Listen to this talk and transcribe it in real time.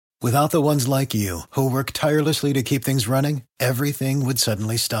Without the ones like you, who work tirelessly to keep things running, everything would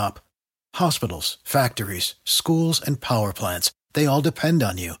suddenly stop. Hospitals, factories, schools, and power plants, they all depend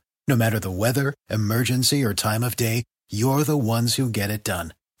on you. No matter the weather, emergency, or time of day, you're the ones who get it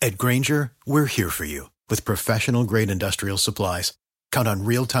done. At Grainger, we're here for you with professional-grade industrial supplies. Count on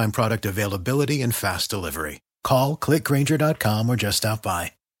real-time product availability and fast delivery. Call, click Grainger.com, or just stop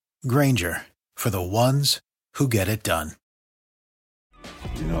by. Grainger, for the ones who get it done.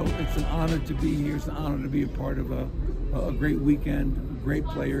 You know, it's an honor to be here. It's an honor to be a part of a great weekend, great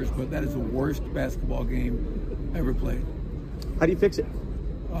players, but that is the worst basketball game ever played. How do you fix it?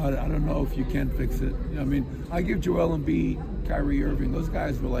 I don't know if you can fix it. I mean, I give Joel Embiid, Kyrie Irving, those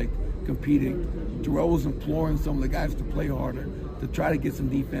guys were like competing. Joel was imploring some of the guys to play harder, to try to get some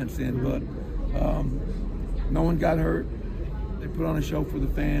defense in, but no one got hurt. They put on a show for the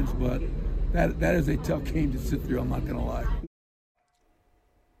fans, but that is a tough game to sit through, I'm not going to lie.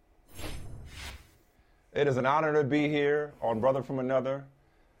 It is an honor to be here on Brother from Another.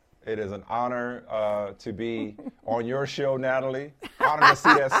 It is an honor to be on your show, Natalie. Honor to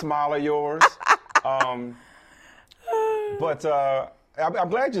see that smile of yours. But I'm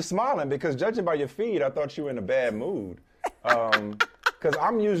glad you're smiling because judging by your feed, I thought you were in a bad mood. Because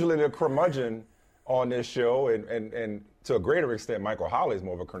I'm usually the curmudgeon on this show, and to a greater extent, Michael Holley is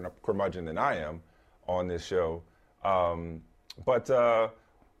more of a curmudgeon than I am on this show. But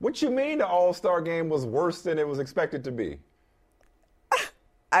what you mean the All-Star game was worse than it was expected to be?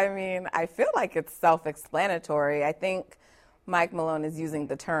 I mean, I feel like it's self-explanatory. I think Mike Malone is using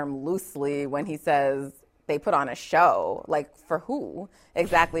the term loosely when he says they put on a show. Like, for who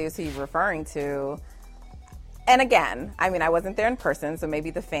exactly is he referring to? And again, I mean, I wasn't there in person, so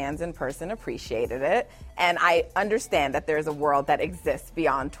maybe the fans in person appreciated it. And I understand that there's a world that exists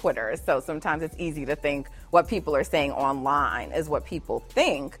beyond Twitter. So sometimes it's easy to think what people are saying online is what people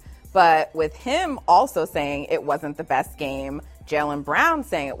think. But with him also saying it wasn't the best game, Jaylen Brown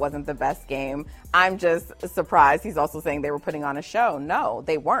saying it wasn't the best game, I'm just surprised he's also saying they were putting on a show. No,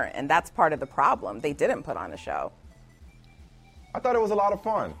 they weren't. And that's part of the problem. They didn't put on a show. I thought it was a lot of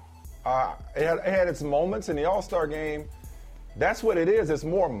fun. It had its moments in the All-Star game. That's what it is. It's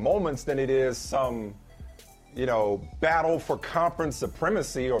more moments than it is some, battle for conference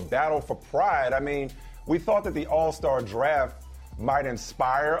supremacy or battle for pride. I mean, we thought that the All-Star draft might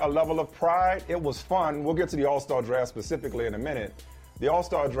inspire a level of pride. It was fun. We'll get to the All-Star draft specifically in a minute. The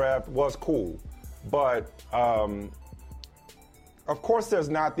All-Star draft was cool. But, of course, there's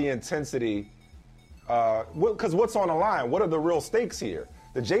not the intensity. Because what's on the line? What are the real stakes here?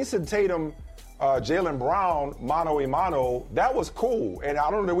 The Jason Tatum, Jaylen Brown, mano a mano, that was cool. And I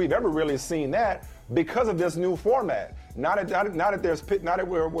don't know that we've ever really seen that because of this new format. Not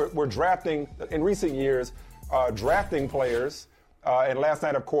that we're drafting, in recent years, drafting players. And last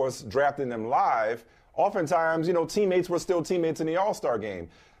night, of course, drafting them live. Oftentimes, teammates were still teammates in the All-Star game.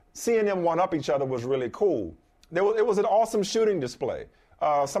 Seeing them one-up each other was really cool. It was an awesome shooting display.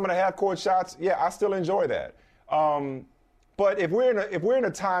 Some of the half-court shots, I still enjoy that. But if we're in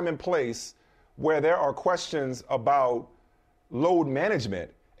a time and place where there are questions about load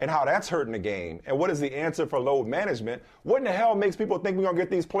management and how that's hurting the game, and what is the answer for load management, what in the hell makes people think we're going to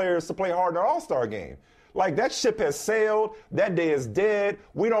get these players to play hard in the All-Star game? Like, that ship has sailed. That day is dead.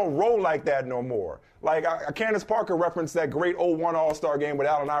 We don't roll like that no more. Like, Candace Parker referenced that great 0-1 All-Star game with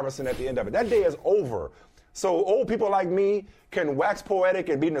Allen Iverson at the end of it. That day is over. So old people like me can wax poetic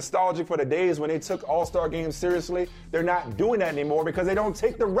and be nostalgic for the days when they took All-Star games seriously. They're not doing that anymore because they don't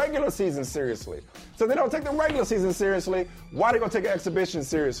take the regular season seriously. So if they don't take the regular season seriously, why are they going to take an exhibition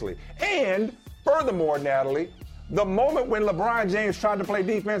seriously? And furthermore, Natalie, the moment when LeBron James tried to play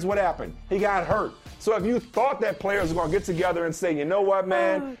defense, what happened? He got hurt. So if you thought that players were going to get together and say, you know what,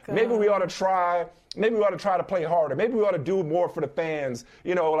 man, maybe we ought to try to play harder. Maybe we ought to do more for the fans.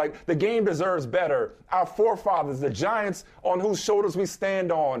 Like, the game deserves better. Our forefathers, the giants on whose shoulders we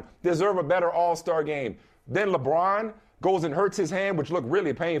stand on, deserve a better All-Star game. Then LeBron goes and hurts his hand, which looked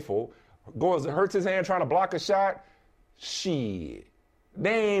really painful. Goes and hurts his hand trying to block a shot. Shit.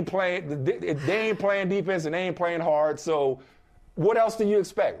 They ain't playing defense and they ain't playing hard. So what else do you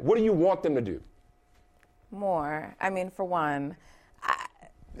expect? What do you want them to do? More. I mean, for one,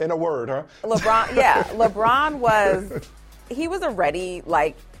 in a word, huh? LeBron was already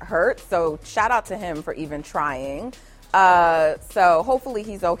hurt. So shout out to him for even trying. So hopefully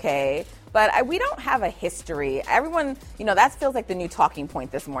he's okay. But we don't have a history. Everyone, that feels like the new talking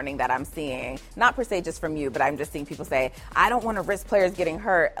point this morning that I'm seeing. Not per se just from you, but I'm just seeing people say, I don't want to risk players getting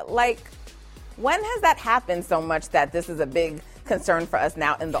hurt. Like, when has that happened so much that this is a big concern for us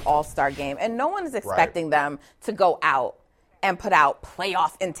now in the All-Star game? And no one is expecting them to go out and put out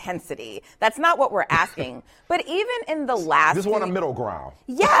playoff intensity. That's not what we're asking. But even in the last just want a middle ground.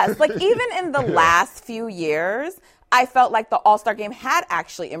 Yes, like even in the last few years, I felt like the All-Star game had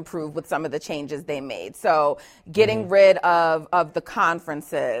actually improved with some of the changes they made. So getting rid of the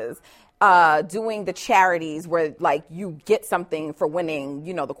conferences, doing the charities where like you get something for winning,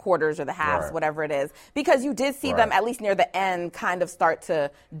 you know, the quarters or the halves, whatever it is, because you did see them at least near the end kind of start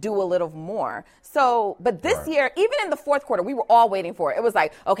to do a little more. So, but this year, even in the fourth quarter, we were all waiting for it. It was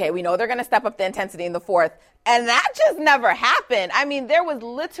like, okay, we know they're going to step up the intensity in the fourth. And that just never happened. I mean, there was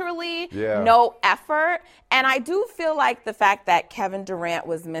literally no effort. And I do feel like the fact that Kevin Durant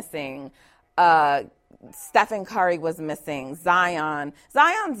was missing, Stephen Curry was missing, Zion.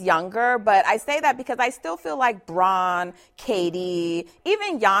 Zion's younger, but I say that because I still feel like Bron, KD,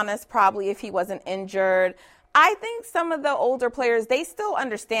 even Giannis probably if he wasn't injured. I think some of the older players, they still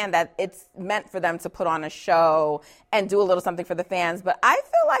understand that it's meant for them to put on a show and do a little something for the fans. But I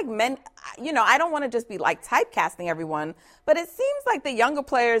feel like men, you know, I don't want to just be like typecasting everyone, but it seems like the younger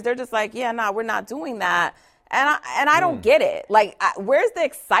players, they're just like, yeah, no, we're not doing that. And I don't get it. Like, where's the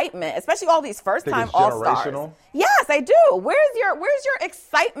excitement, especially all these first-time All-Stars? Yes, I do. Where's your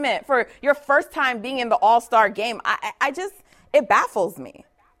excitement for your first time being in the All-Star game? I just, it baffles me.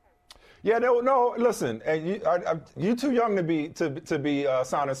 Yeah, no. Listen, you too young to be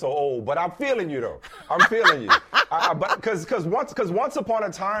sounding so old, but I'm feeling you though. I'm feeling you. But because once upon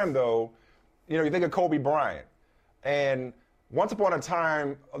a time though, you know, you think of Kobe Bryant, and once upon a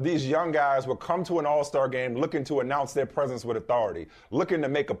time, these young guys would come to an All-Star game looking to announce their presence with authority, looking to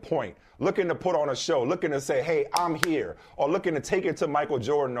make a point, looking to put on a show, looking to say, hey, I'm here, or looking to take it to Michael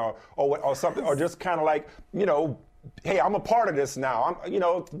Jordan or something, or just kind of like, you know, hey, I'm a part of this now. I'm, you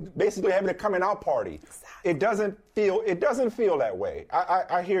know, basically having a coming out party. Exactly. It doesn't feel that way.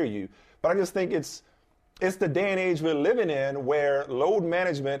 I hear you, but I just think it's the day and age we're living in where load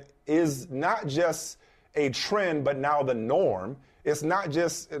management is not just a trend, but now the norm. It's not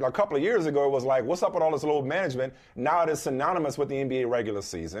just a couple of years ago, it was like, what's up with all this load management? Now it is synonymous with the NBA regular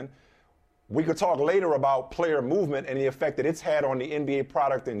season. We could talk later about player movement and the effect that it's had on the NBA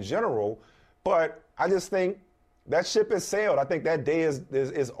product in general, but I just think that ship has sailed. I think that day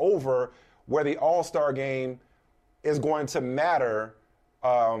is over where the All-Star game is going to matter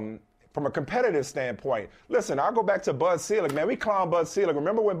from a competitive standpoint. Listen, I'll go back to Bud Selig. Man, we clown Bud Selig.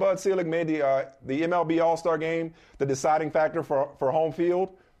 Remember when Bud Selig made the MLB All-Star game the deciding factor for home field?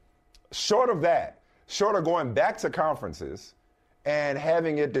 Short of going back to conferences and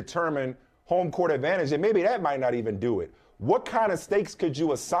having it determine home court advantage, and maybe that might not even do it. What kind of stakes could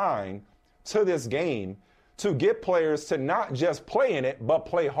you assign to this game to get players to not just play in it, but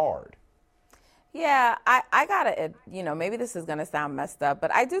play hard? Yeah, I gotta, you know, maybe this is gonna sound messed up, but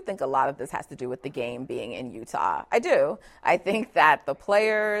I do think a lot of this has to do with the game being in Utah. I do. I think that the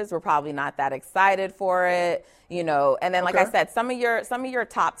players were probably not that excited for it, you know, and then like I said, some of your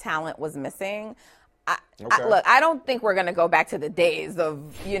top talent was missing. Look, I don't think we're gonna go back to the days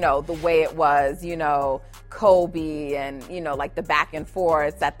of, you know, the way it was, you know, Kobe and, you know, like the back and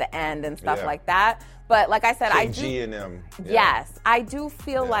forths at the end and stuff like that. But like I said, KG and them. Yes, I do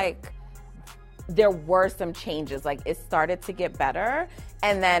feel like there were some changes. Like it started to get better,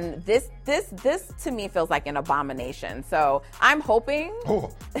 and then this to me feels like an abomination. So I'm hoping.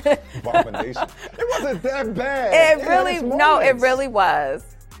 Oh, abomination! It wasn't that bad. It really was.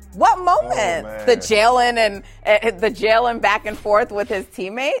 What moment? The Jalen back and forth with his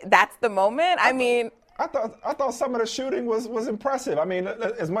teammate. That's the moment. I mean. I thought some of the shooting was impressive. I mean,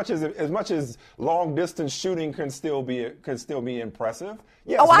 as much as long distance shooting can still be impressive.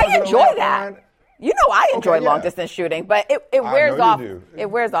 Yes, I enjoy that. You know, I enjoy long distance shooting, but it wears off. It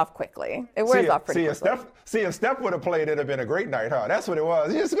wears off quickly. It wears off pretty quickly. If Steph would have played, it'd have been a great night, huh? That's what it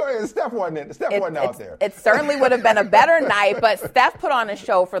was. Just go ahead. Steph wasn't out there. It certainly would have been a better night, but Steph put on a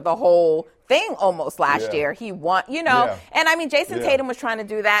show for the whole thing almost last year. He won, you know, and I mean, Jason Tatum was trying to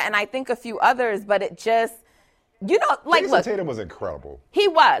do that, and I think a few others, but it just. You know, like, Jason Tatum was incredible. He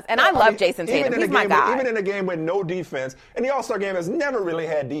was, and I love Jason Tatum. He's my guy. Even in a game with no defense, and the All-Star game has never really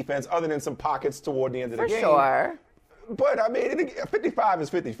had defense other than some pockets toward the end of the game. For sure. But, I mean, 55 is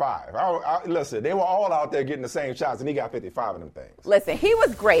 55. Listen, they were all out there getting the same shots, and he got 55 of them things. Listen, he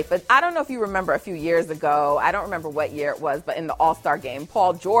was great, but I don't know if you remember a few years ago, I don't remember what year it was, but in the All-Star game,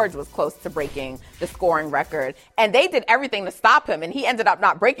 Paul George was close to breaking the scoring record, and they did everything to stop him, and he ended up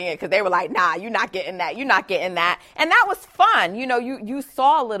not breaking it because they were like, nah, you're not getting that, you're not getting that. And that was fun. You know, you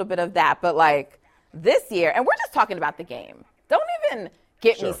saw a little bit of that, but, like, this year, and we're just talking about the game. Don't even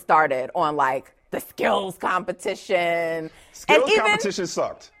get me started on, like, the skills competition. Skills competition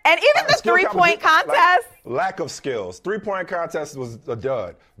sucked. And even the three-point contest. Lack of skills. Three-point contest was a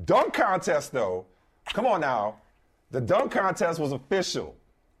dud. Dunk contest, though, come on now. The dunk contest was official.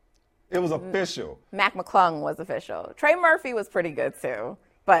 It was official. Mac McClung was official. Trey Murphy was pretty good, too.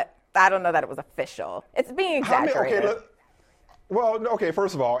 But I don't know that it was official. It's being exaggerated.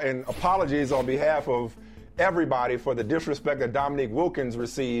 First of all, and apologies on behalf of everybody for the disrespect that Dominique Wilkins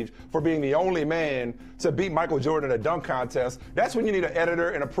received for being the only man to beat Michael Jordan in a dunk contest. That's when you need an editor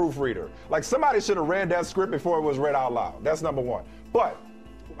and a proofreader. Like, somebody should have read that script before it was read out loud. That's number one. But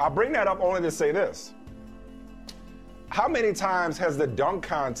I bring that up only to say this. How many times has the dunk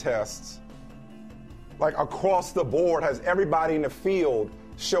contests, like across the board, has everybody in the field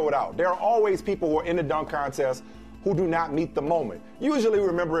showed out? There are always people who are in the dunk contest who do not meet the moment. Usually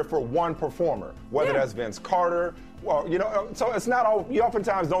remember it for one performer, whether that's Vince Carter, so it's not all, you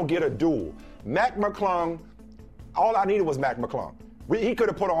oftentimes don't get a duel. Mac McClung, all I needed was Mac McClung. He could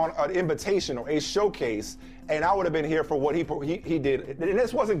have put on an invitation or a showcase, and I would have been here for what he did. And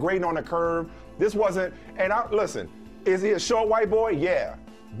this wasn't grading on the curve. This wasn't, listen, is he a short white boy? Yeah.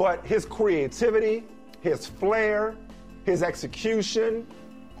 But his creativity, his flair, his execution,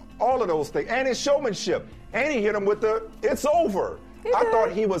 all of those things, and his showmanship. And he hit him with it's over. I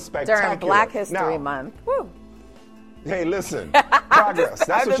thought he was spectacular. During Black History Month. Woo. Hey, listen, progress.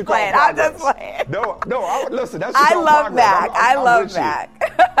 That's what you call progress. I'm just playing. Listen, that's what you call progress. I love Mac.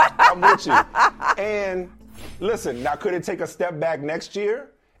 I'm with you. And listen, now could it take a step back next year?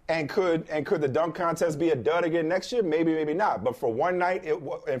 And could the dunk contest be a dud again next year? Maybe, maybe not. But for one night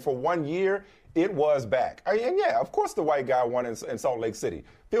and for 1 year, it was back. And yeah, of course the white guy won in Salt Lake City.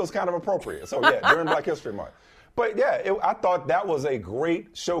 Feels kind of appropriate. So yeah, during Black History Month. But yeah, I thought that was a great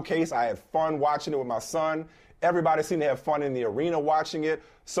showcase. I had fun watching it with my son. Everybody seemed to have fun in the arena watching it.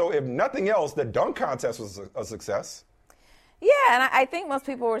 So if nothing else, the dunk contest was a success. Yeah, and I think most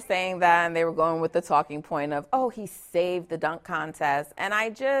people were saying that, and they were going with the talking point of, oh, he saved the dunk contest. And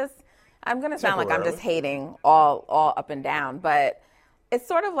I'm going to sound like I'm just hating all up and down, but it's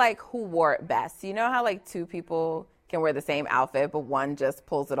sort of like who wore it best. You know how like two people can wear the same outfit, but one just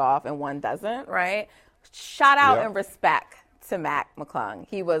pulls it off and one doesn't, right? Shout out and respect to Mac McClung.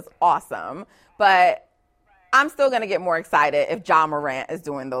 He was awesome, but I'm still going to get more excited if Ja Morant is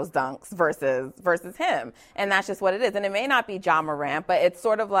doing those dunks versus him. And that's just what it is. And it may not be Ja Morant, but it's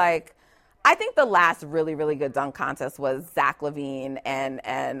sort of like, I think the last really, really good dunk contest was Zach LaVine and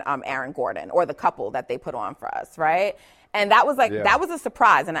Aaron Gordon, or the couple that they put on for us, right? And that was that was a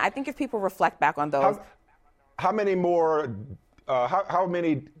surprise. And I think if people reflect back on those. How many more, how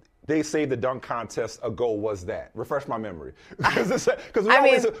many They Saved the Dunk contest ago was that? Refresh my memory. Because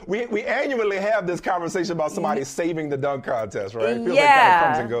we annually have this conversation about somebody saving the dunk contest, right? It feels like it kind of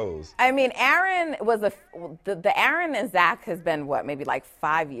comes and goes. I mean, Aaron was the Aaron and Zach has been maybe like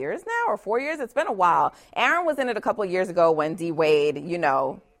 5 years now or 4 years? It's been a while. Aaron was in it a couple of years ago when D Wade,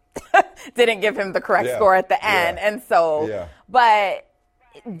 didn't give him the correct score at the end. And so, but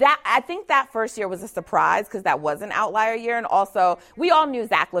I think that first year was a surprise because that was an outlier year. And also, we all knew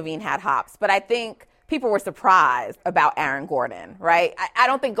Zach LaVine had hops, but I think people were surprised about Aaron Gordon, right? I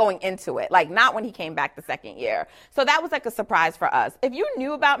don't think going into it, not when he came back the second year. So that was like a surprise for us. If you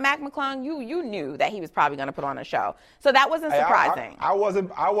knew about Mac McClung, you knew that he was probably going to put on a show. So that wasn't surprising. I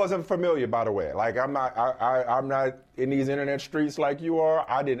wasn't familiar, by the way. I'm not in these internet streets like you are.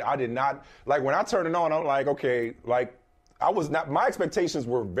 I did not, when I turned it on, I'm like, okay, my expectations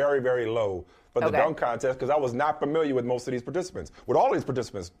were very, very low for the dunk contest because I was not familiar with most of these participants. With all these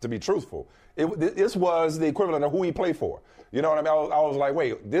participants, to be truthful, this was the equivalent of who he played for. You know what I mean? I was like,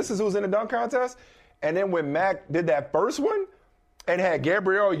 wait, this is who's in the dunk contest? And then when Mac did that first one and had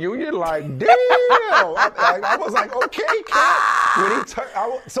Gabrielle Union, damn! I was like, okay,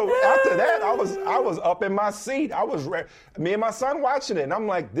 Cat. So after that, I was up in my seat. I was me and my son watching it, and I'm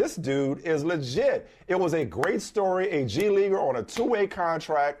like, this dude is legit. It was a great story. A G Leaguer on a 2-way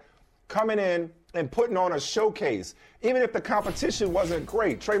contract coming in and putting on a showcase. Even if the competition wasn't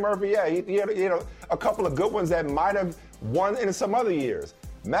great. Trey Murphy, he had a couple of good ones that might have won in some other years.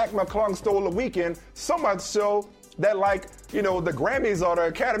 Mac McClung stole the weekend, so much so that the Grammys or the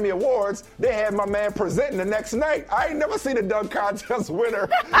Academy Awards, they had my man presenting the next night. I ain't never seen a dunk contest winner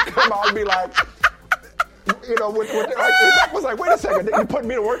come out and be like, Mac was like, wait a second, you put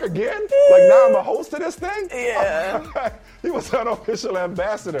me to work again? Now I'm a host of this thing? Yeah. He was an unofficial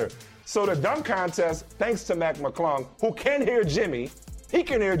ambassador. So the dunk contest, thanks to Mac McClung, who can hear Jimmy. He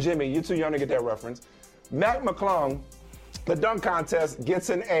can hear Jimmy. You're too young to get that reference. Mac McClung, the dunk contest gets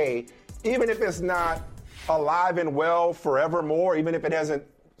an A, even if it's not alive and well forevermore, even if it hasn't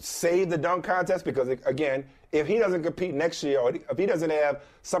save the dunk contest? Because, again, if he doesn't compete next year, or if he doesn't have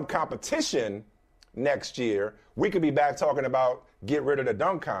some competition next year, we could be back talking about get rid of the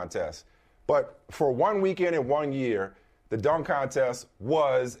dunk contest. But for one weekend and 1 year, the dunk contest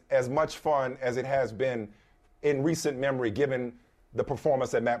was as much fun as it has been in recent memory, given the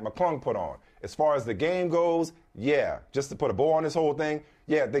performance that Mac McClung put on. As far as the game goes, yeah, just to put a bow on this whole thing,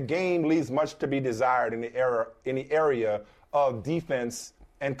 yeah, the game leaves much to be desired in the area of defense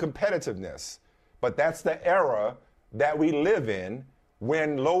and competitiveness. But that's the era that we live in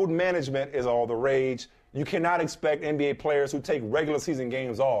when load management is all the rage. You cannot expect NBA players who take regular season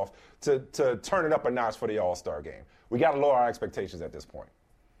games off to turn it up a notch for the All-Star game. We got to lower our expectations at this point.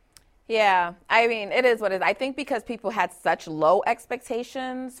 Yeah, I mean, it is what it is. I think because people had such low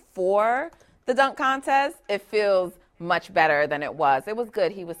expectations for the dunk contest, it feels much better than it was. It was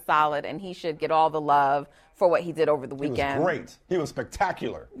good. He was solid, and he should get all the love for what he did over the weekend. He was great. He was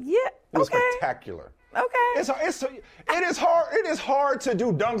spectacular. Yeah, He was spectacular. Okay. It is hard to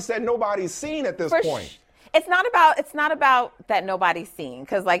do dunks that nobody's seen at this point. It's not about that nobody's seen,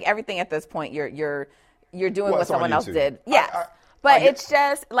 because like everything at this point, you're doing what someone else did. Yes. But it's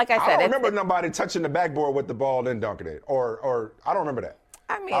just, like I said. I don't remember nobody touching the backboard with the ball and dunking it. Or I don't remember that.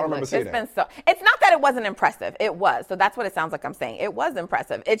 I mean, look, it's not that it wasn't impressive. It was. So that's what it sounds like I'm saying. It was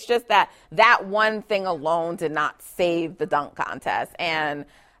impressive. It's just that one thing alone did not save the dunk contest. And,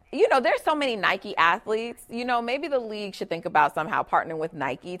 you know, there's so many Nike athletes. You know, maybe the league should think about somehow partnering with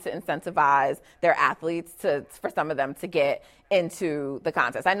Nike to incentivize their athletes for some of them to get into the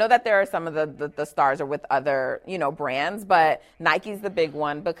contest. I know that there are some of the stars are with other, you know, brands, but Nike's the big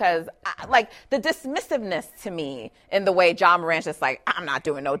one because, like, the dismissiveness to me in the way Ja Morant's just like, I'm not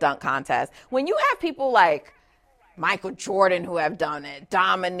doing no dunk contest. When you have people like Michael Jordan who have done it,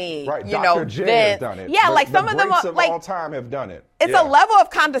 Dominique, right, you Dr. know, J Vince. has done it. Yeah, like some of them of like all time have done it. It's a level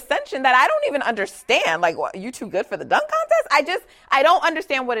of condescension that I don't even understand. Like, what, you too good for the dunk contest? I don't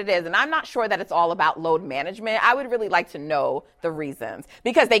understand what it is. And I'm not sure that it's all about load management. I would really like to know the reasons,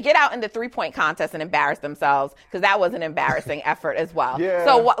 because they get out in the 3-point contest and embarrass themselves, because that was an embarrassing effort as well. Yeah.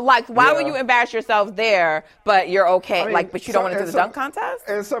 So why would you embarrass yourself there, but you're okay? But you don't want to do the dunk contest?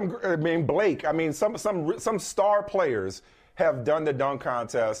 And Blake, some star players have done the dunk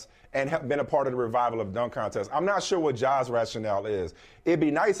contest and have been a part of the revival of dunk contest. I'm not sure what Ja's rationale is. It'd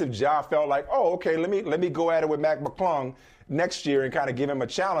be nice if Ja felt like, oh, okay, let me go at it with Mac McClung next year and kind of give him a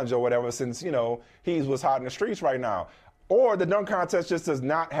challenge or whatever, since, you know, he's what's hot in the streets right now. Or the dunk contest just does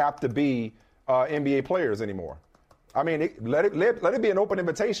not have to be NBA players anymore. I mean, let it be an open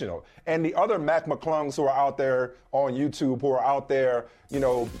invitational. And the other Mac McClungs who are out there on YouTube, who are out there, you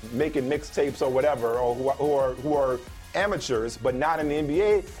know, making mixtapes or whatever, or who are amateurs but not in the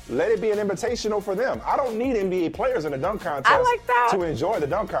NBA, let it be an invitational for them. I don't need NBA players in the dunk contest to enjoy the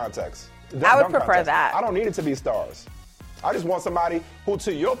dunk contest. I would prefer that. I don't need it to be stars. I just want somebody who,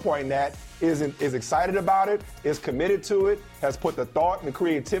 to your point, Nat, is excited about it, is committed to it, has put the thought and the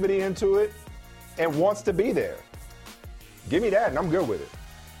creativity into it, and wants to be there. Give me that, and I'm good with it.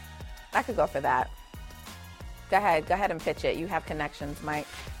 I could go for that. Go ahead and pitch it. You have connections, Mike.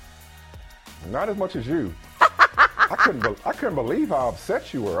 Not as much as you. I couldn't believe how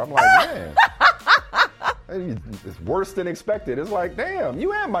upset you were. I'm like, man, it's worse than expected. It's like, damn,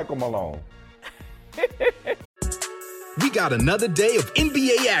 you and Michael Malone. We got another day of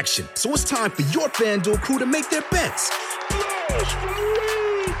NBA action, so it's time for your FanDuel crew to make their bets.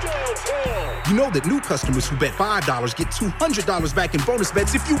 You know that new customers who bet $5 get $200 back in bonus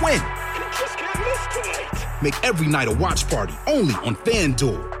bets if you win. Make every night a watch party only on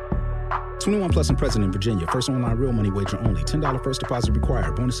FanDuel. 21 plus and present in Virginia. First online real money wager only. $10 first deposit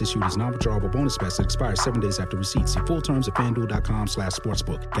required. Bonus issued is non-withdrawable bonus bets that expires 7 days after receipt. See full terms at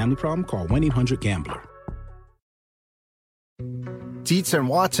FanDuel.com/sportsbook. Gambling problem? Call 1-800-GAMBLER. Dietz &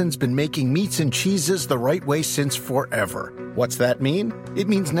 Watson's been making meats and cheeses the right way since forever. What's that mean? It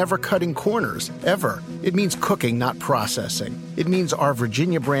means never cutting corners, ever. It means cooking, not processing. It means our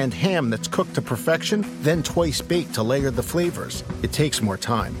Virginia brand ham that's cooked to perfection, then twice baked to layer the flavors. It takes more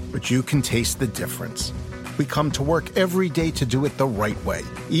time, but you can taste the difference. We come to work every day to do it the right way,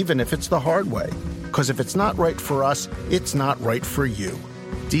 even if it's the hard way. Because if it's not right for us, it's not right for you.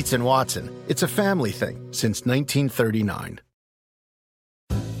 Dietz & Watson, it's a family thing since 1939.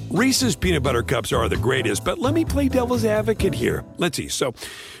 Reese's Peanut Butter Cups are the greatest, but let me play devil's advocate here. Let's see. So,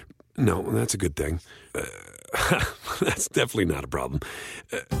 no, that's a good thing. That's definitely not a problem.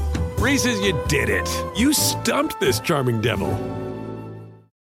 Reese's, you did it. You stumped this charming devil.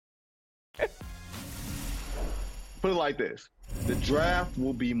 Put it like this. The draft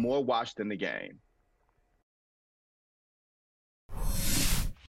will be more watched than the game.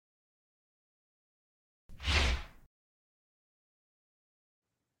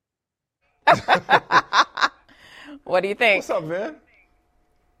 What do you think? What's up, man?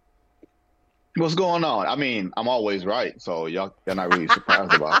 What's going on? I mean, I'm always right, so you're not really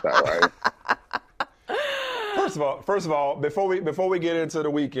surprised about that, right? First of all, before we get into the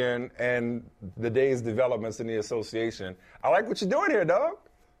weekend and the day's developments in the association, I like what you're doing here, dog.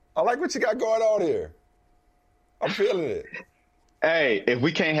 I like what you got going on here. I'm feeling it. Hey, if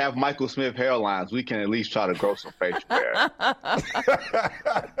we can't have Michael Smith hairlines, we can at least try to grow some facial hair.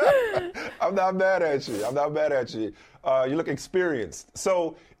 I'm not mad at you. You look experienced.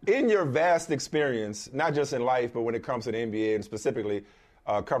 So, in your vast experience, not just in life, but when it comes to the NBA and specifically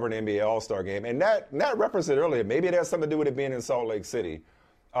covering the NBA All-Star Game, and Nat referenced it earlier, maybe it has something to do with it being in Salt Lake City.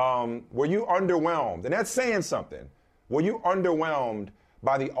 Were you underwhelmed? And that's saying something. Were you underwhelmed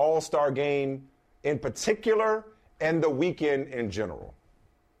by the All-Star Game in particular and the weekend in general?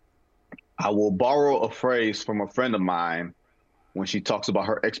 I will borrow a phrase from a friend of mine when she talks about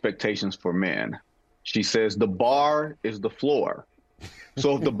her expectations for men. She says, the bar is the floor.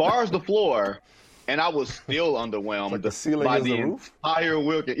 So if the bar is the floor, and I was still underwhelmed like the ceiling by is the the roof? entire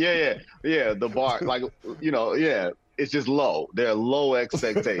weekend. Yeah, the bar, it's just low. There are low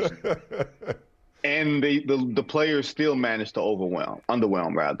expectations. And the players still managed to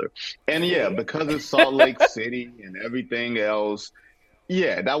underwhelm rather. And yeah, because it's Salt Lake City and everything else,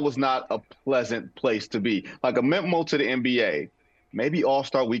 yeah, that was not a pleasant place to be. Like a memo to the NBA, maybe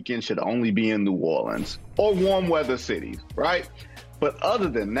All-Star Weekend should only be in New Orleans or warm weather cities, right? But other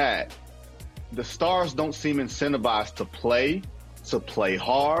than that, the stars don't seem incentivized to play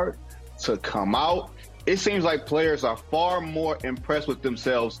hard, to come out. It seems like players are far more impressed with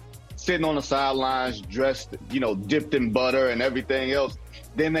themselves sitting on the sidelines, dressed, dipped in butter and everything else,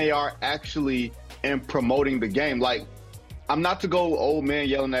 than they are actually in promoting the game. Like, I'm not to go old man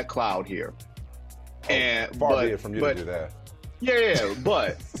yelling at cloud here. Far be it from you to do that. Yeah,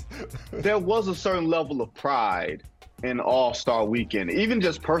 but there was a certain level of pride in All-Star Weekend, even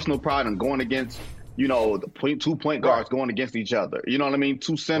just personal pride in going against, the 2 point guards going against each other. You know what I mean?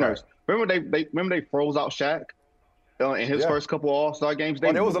 2 centers. Right. Remember they froze out Shaq in his first couple of All-Star games?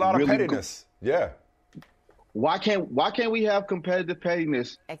 There was a lot of pettiness. Yeah. Why can't we have competitive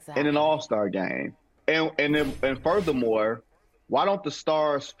pettiness in an All-Star game? And furthermore, why don't the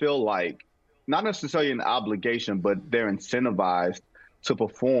stars feel like not necessarily an obligation, but they're incentivized to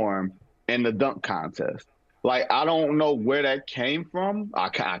perform in the dunk contest? Like, I don't know where that came from. I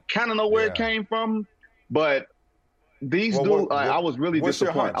kind of know where it came from, but these dudes, I was really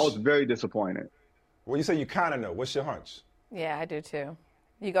disappointed. I was very disappointed. Well, you say you kind of know. What's your hunch? Yeah, I do too.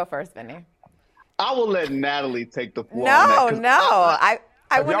 You go first, Vinny. I will let Natalie take the floor. I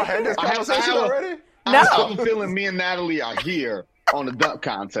have y'all had this conversation already? No. I'm feeling me and Natalie are here on the dunk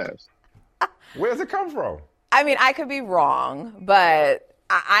contest. Where does it come from? I mean, I could be wrong, but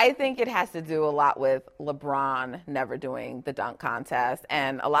I think it has to do a lot with LeBron never doing the dunk contest.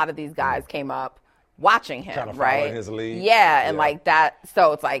 And a lot of these guys came up watching him, kind of right? Following his lead. Yeah, and like that.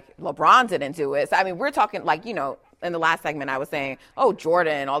 So it's like LeBron didn't do it. So, I mean, we're talking like, in the last segment I was saying,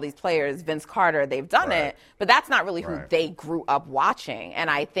 Jordan, all these players, Vince Carter, they've done it. But that's not really who they grew up watching. And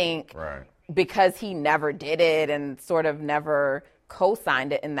I think because he never did it and sort of never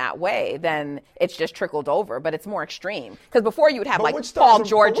co-signed it in that way, then it's just trickled over, but it's more extreme. Because before you would have Paul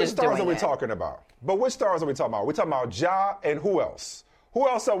George is doing it. Which stars are we talking about? But which stars are we talking about? We're talking about Ja and who else? Who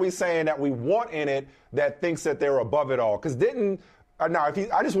else are we saying that we want in it that thinks that they're above it all? Because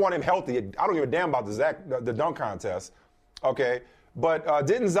I just want him healthy. I don't give a damn about the dunk contest, okay? But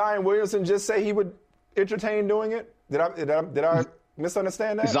didn't Zion Williamson just say he would entertain doing it? Did I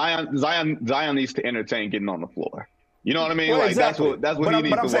misunderstand that? Zion needs to entertain getting on the floor. You know what I mean? Well, like exactly. that's what he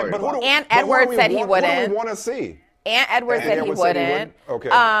needs to worry about. Ant Edwards said he wouldn't. What do we want to see? Ant Edwards said he wouldn't. Okay.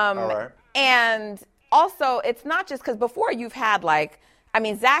 All right. And also, it's not just because before you've had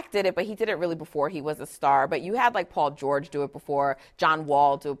Zach did it, but he did it really before he was a star. But you had Paul George do it before, John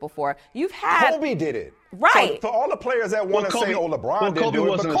Wall do it before. You've had Kobe did it. Right. So all the players that want to say, LeBron didn't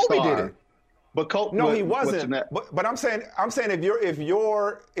do it, but Kobe did it. But he wasn't. But I'm saying if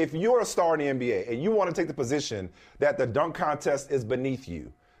you're a star in the NBA and you want to take the position that the dunk contest is beneath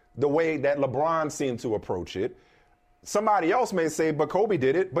you, the way that LeBron seemed to approach it, somebody else may say, but Kobe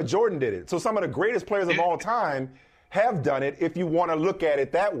did it, but Jordan did it. So some of the greatest players of all time have done it. If you want to look at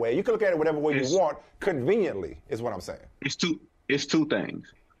it that way, you can look at it whatever way you want. Conveniently, is what I'm saying. It's two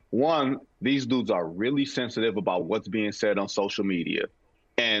things. One, these dudes are really sensitive about what's being said on social media.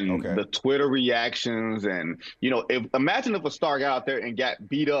 And the Twitter reactions and, imagine if a star got out there and got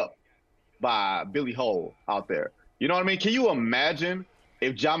beat up by Billy Hole out there. You know what I mean? Can you imagine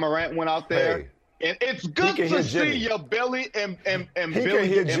if Ja Morant went out there? And it's good to see your Billy and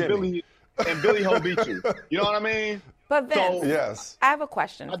Billy. and Billy Ho beat you. You know what I mean? But Vince, yes. I have a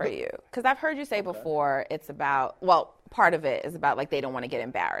question for you, because I've heard you say before it's about, well, part of it is about like they don't want to get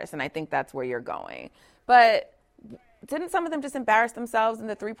embarrassed, and I think that's where you're going. But didn't some of them just embarrass themselves in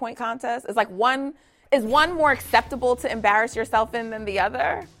the 3-point contest? Is one more acceptable to embarrass yourself in than the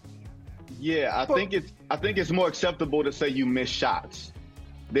other? Yeah, I think it's more acceptable to say you missed shots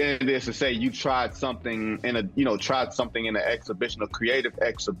than it is to say you tried something in an exhibition, a creative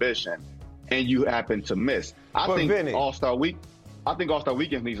exhibition, and you happen to miss. I think All-Star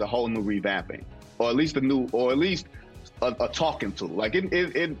Weekend needs a whole new revamping, or at least a talking to. Like it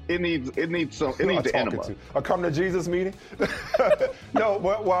needs the enema. A come to Jesus meeting? No,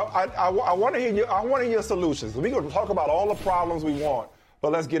 well, I want to hear your solutions. We're going to talk about all the problems we want,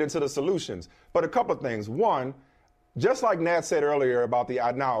 but let's get into the solutions. But a couple of things. One, just like Nat said earlier about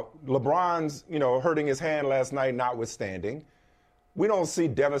now LeBron's hurting his hand last night, notwithstanding, we don't see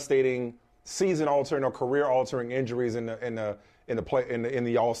devastating season-altering or career-altering injuries in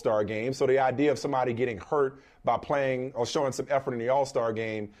the All-Star game. So the idea of somebody getting hurt by playing or showing some effort in the All-Star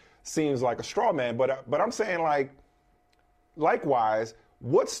game seems like a straw man. But I'm saying, like, likewise,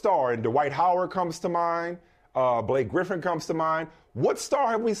 what star, and Dwight Howard comes to mind, Blake Griffin comes to mind, what star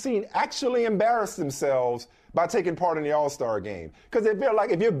have we seen actually embarrass themselves by taking part in the All-Star game? Because if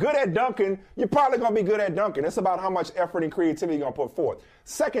you're good at dunking, you're probably going to be good at dunking. It's about how much effort and creativity you're going to put forth.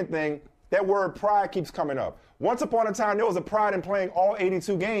 Second thing, that word pride keeps coming up. Once upon a time, there was a pride in playing all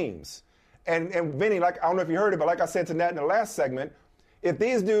 82 games. And Vinny, I don't know if you heard it, but like I said to Nat in the last segment, if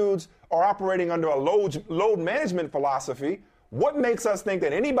these dudes are operating under a load management philosophy, what makes us think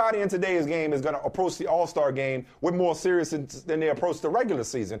that anybody in today's game is going to approach the All-Star game with more seriousness than they approach the regular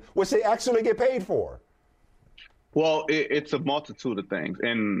season, which they actually get paid for? Well, it's a multitude of things.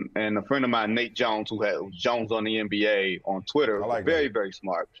 And a friend of mine, Nate Jones, who had Jones on the NBA on Twitter, very, very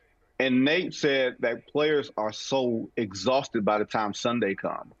smart. And Nate said that players are so exhausted by the time Sunday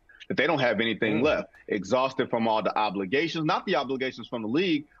comes that they don't have anything left. Exhausted from all the obligations, not the obligations from the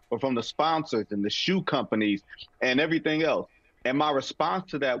league, but from the sponsors and the shoe companies and everything else. And my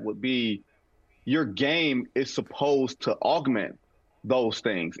response to that would be, your game is supposed to augment those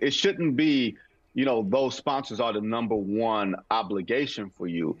things. It shouldn't be, those sponsors are the number one obligation for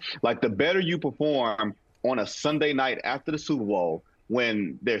you. Like, the better you perform on a Sunday night after the Super Bowl,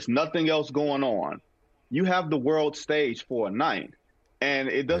 when there's nothing else going on, you have the world stage for a night. And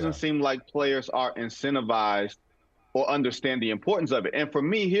it doesn't seem like players are incentivized or understand the importance of it. And for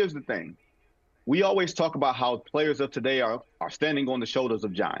me, here's the thing. We always talk about how players of today are standing on the shoulders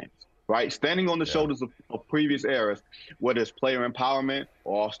of giants, right? Standing on the shoulders of previous eras, whether it's player empowerment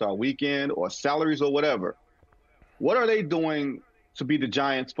or All-Star Weekend or salaries or whatever. What are they doing to be the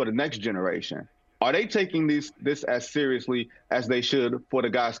giants for the next generation? Are they taking this as seriously as they should for the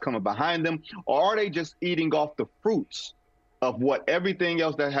guys coming behind them? Or are they just eating off the fruits of what everything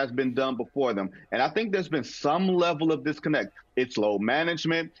else that has been done before them? And I think there's been some level of disconnect. It's load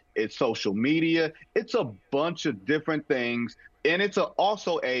management, it's social media, it's a bunch of different things. And it's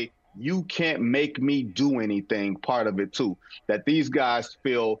also a you can't make me do anything part of it too, that these guys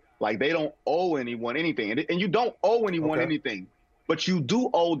feel like they don't owe anyone anything. And you don't owe anyone anything, but you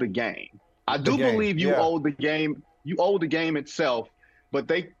do owe the game. I do believe you owe the game. You owe the game itself, but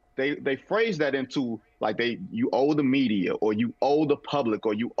they phrase that into like you owe the media, or you owe the public,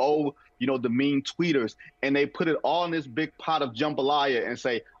 or you owe the mean tweeters, and they put it all in this big pot of jambalaya and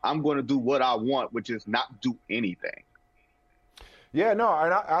say, I'm going to do what I want, which is not do anything. Yeah, no,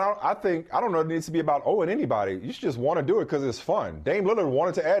 and I don't know it needs to be about owing anybody. You should just want to do it because it's fun. Dame Lillard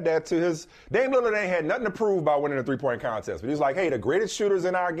wanted to add that to his. Dame Lillard ain't had nothing to prove by winning a 3-point contest, but he's like, hey, the greatest shooters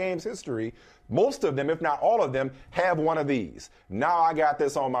in our game's history, most of them, if not all of them, have one of these. Now I got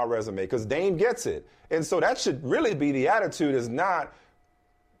this on my resume because Dame gets it. And so that should really be the attitude, is not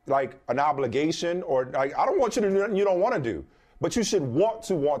like an obligation, or like, I don't want you to do nothing you don't want to do, but you should want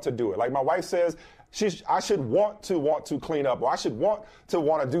to do it. Like my wife says, I should want to clean up, or I should want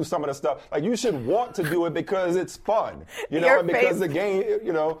to do some of the stuff. Like, you should want to do it because it's fun, and because the game,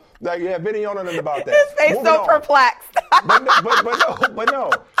 like, video on it about that. His face so perplexed. but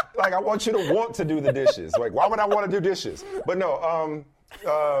no, like, I want you to want to do the dishes. Like, why would I want to do dishes? But no,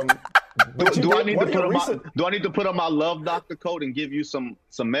 do I need to put on my Love Doctor coat and give you some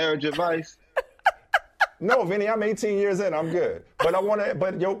marriage advice? No, Vinny, I'm 18 years in. I'm good. But I want to.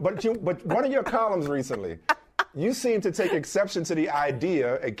 But one of your columns recently, you seem to take exception to the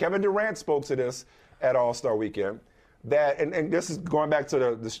idea, and Kevin Durant spoke to this at All-Star Weekend, that, and this is going back to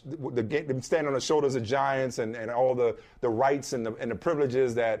the standing on the shoulders of giants and all the rights and the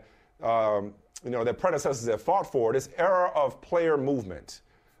privileges that their predecessors have fought for. This era of player movement,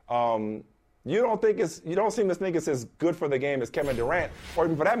 You don't seem to think it's as good for the game as Kevin Durant, or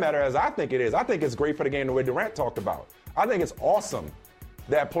even for that matter, as I think it is. I think it's great for the game the way Durant talked about. I think it's awesome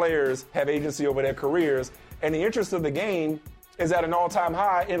that players have agency over their careers, and the interest of the game is at an all-time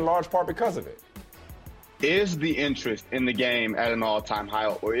high in large part because of it. Is the interest in the game at an all-time high,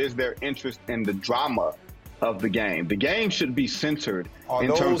 or is there interest in the drama of the game? The game should be centered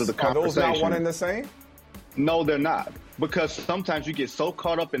in terms of the conversation. Are those not one and the same? No, they're not. Because sometimes you get so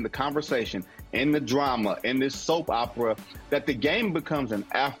caught up in the conversation, in the drama, in this soap opera, that the game becomes an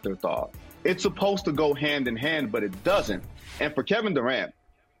afterthought. It's supposed to go hand in hand, but it doesn't. And for Kevin Durant,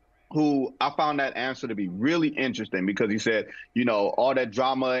 who I found that answer to be really interesting because he said, all that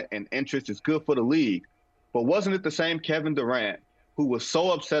drama and interest is good for the league. But wasn't it the same Kevin Durant who was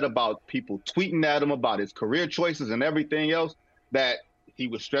so upset about people tweeting at him about his career choices and everything else that he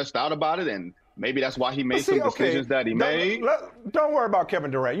was stressed out about it, and maybe that's why he made some decisions that he made? Don't worry about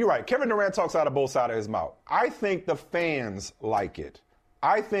Kevin Durant. You're right. Kevin Durant talks out of both sides of his mouth. I think the fans like it.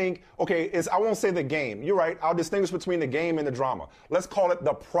 I think, I won't say the game. You're right. I'll distinguish between the game and the drama. Let's call it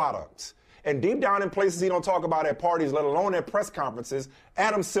the product. And deep down in places he don't talk about at parties, let alone at press conferences,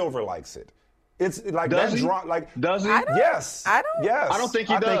 Adam Silver likes it. It's like does that he? drama. Does he? Yes. I don't. Yes. I don't think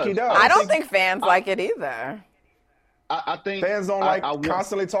he does. Think he does. I don't think fans like it either. I think fans don't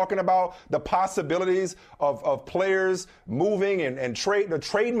constantly talking about the possibilities of players moving and trade, the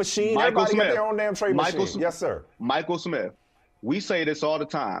trade machine. Everybody got their own damn trade machine. Yes, sir. Michael Smith, we say this all the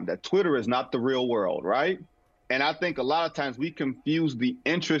time, that Twitter is not the real world, right? And I think a lot of times we confuse the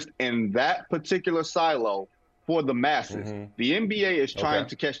interest in that particular silo for the masses. Mm-hmm. The NBA is trying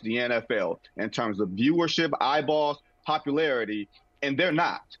to catch the NFL in terms of viewership, eyeballs, popularity, and they're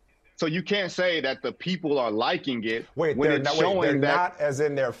not. So you can't say that the people are liking it when it's showing they're that. Not as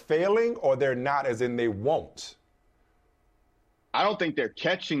in they're failing, or they're not as in they won't? I don't think they're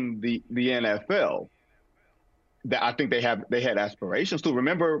catching the NFL. I think they had aspirations to.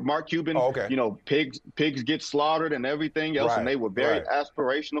 Remember Mark Cuban, pigs get slaughtered and everything else, and they were very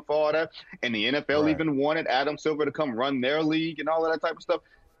aspirational for all that. And the NFL even wanted Adam Silver to come run their league and all of that type of stuff.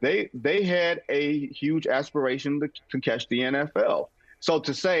 They had a huge aspiration to catch the NFL. So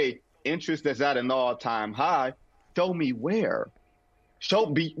to say interest that's at an all-time high, show me where. Show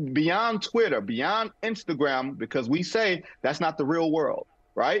beyond Twitter, beyond Instagram, because we say that's not the real world,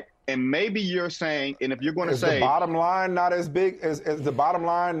 right? And maybe you're saying, and if you're going to say, the bottom line not as big, is the bottom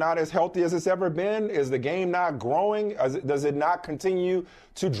line not as healthy as it's ever been? Is the game not growing? Does it not continue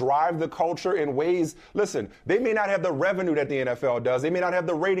to drive the culture in ways? Listen, they may not have the revenue that the NFL does. They may not have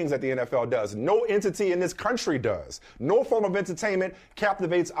the ratings that the NFL does. No entity in this country does. No form of entertainment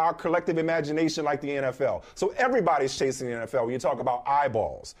captivates our collective imagination like the NFL. So everybody's chasing the NFL when you talk about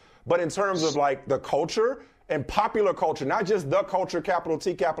eyeballs. But in terms of like the culture and popular culture, not just the culture, capital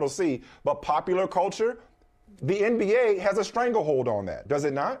T, capital C, but popular culture, the NBA has a stranglehold on that, does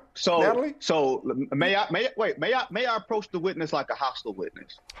it not? So, Natalie? So may I approach the witness like a hostile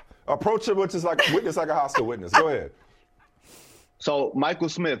witness? Approach the witness like a hostile witness. Go ahead. So, Michael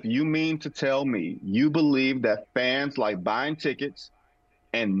Smith, you mean to tell me you believe that fans like buying tickets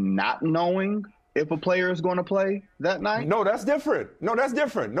and not knowing if a player is going to play that night? No, that's different. No,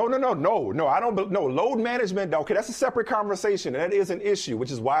 I don't. No, load management. Okay, that's a separate conversation, and that is an issue,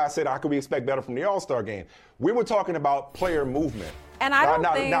 which is why I said how could we expect better from the All-Star game. We were talking about player movement. And I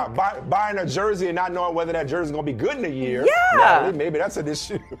don't think... Now, buying a jersey and not knowing whether that jersey is going to be good in a year, maybe that's an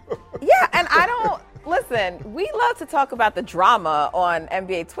issue. Yeah, and I don't... Listen, we love to talk about the drama on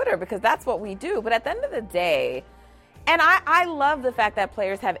NBA Twitter because that's what we do. But at the end of the day... And I love the fact that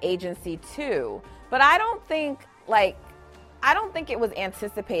players have agency too, but I don't think it was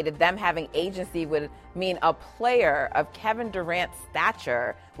anticipated them having agency would mean a player of Kevin Durant's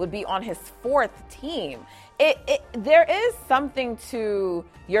stature would be on his fourth team. There is something to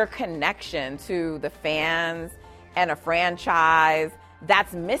your connection to the fans and a franchise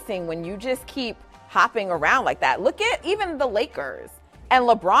that's missing when you just keep hopping around like that. Look at even the Lakers. And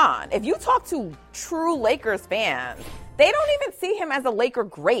LeBron, if you talk to true Lakers fans, they don't even see him as a Laker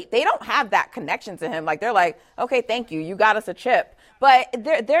great. They don't have that connection to him. Like, they're like, okay, thank you. You got us a chip. But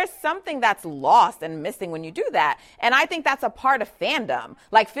there's something that's lost and missing when you do that. And I think that's a part of fandom,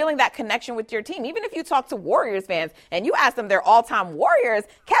 like feeling that connection with your team. Even if you talk to Warriors fans and you ask them their all-time Warriors,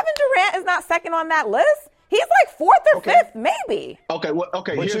 Kevin Durant is not second on that list. He's like fourth or fifth, maybe. Okay, well,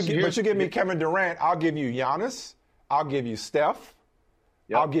 okay. But you give me Kevin Durant, I'll give you Giannis. I'll give you Steph.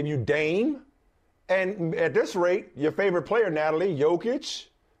 Yep. I'll give you Dame. And at this rate, your favorite player, Natalie, Jokic.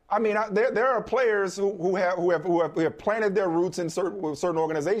 I mean, there are players who have planted their roots in certain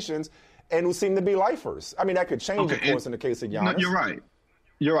organizations and who seem to be lifers. I mean, that could change, of course, in the case of Giannis. No, you're right.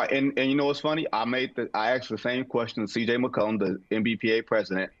 You're right. And you know what's funny? I asked the same question to CJ McCollum, the NBPA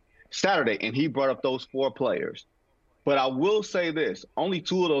president, Saturday, and he brought up those 4 players. But I will say this, only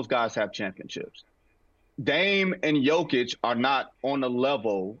 2 of those guys have championships. Dame and Jokic are not on the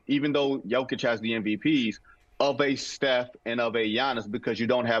level, even though Jokic has the MVPs, of a Steph and of a Giannis, because you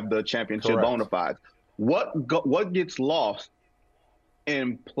don't have the championship bona fides. What gets lost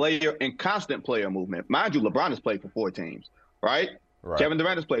in constant player movement? Mind you, LeBron has played for 4 teams, right? Kevin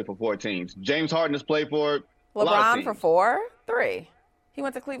Durant has played for 4 teams. James Harden has played for a lot of teams. LeBron for 4? 3. He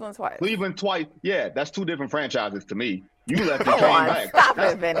went to Cleveland twice. Cleveland twice. Yeah, that's 2 different franchises to me. You left and Come came on, back. Stop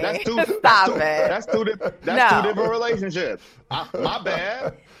it, Vinny. That's two different relationships. My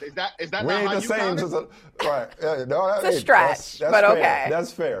bad. Is that we not ain't how the you same. Right. It's a stretch, that's but fair. okay.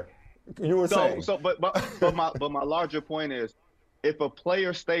 That's fair. You were saying. But my larger point is, if a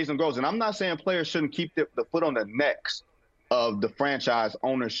player stays and grows, and I'm not saying players shouldn't keep the foot on the necks of the franchise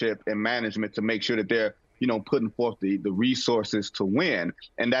ownership and management to make sure that they're, putting forth the resources to win,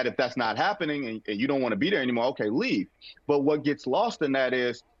 and that if that's not happening and you don't want to be there anymore, okay, leave. But what gets lost in that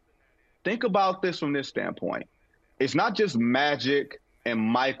is, think about this from this standpoint. It's not just Magic and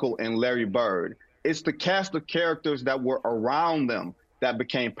Michael and Larry Bird. It's the cast of characters that were around them that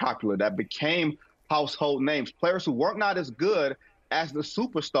became popular, that became household names, players who weren't not as good as the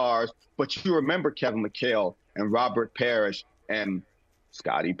superstars, but you remember Kevin McHale and Robert Parrish and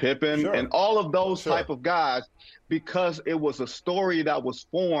Scottie Pippen and all of those type of guys, because it was a story that was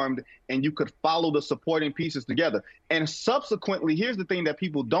formed and you could follow the supporting pieces together. And subsequently, here's the thing that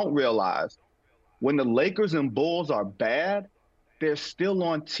people don't realize. When the Lakers and Bulls are bad, they're still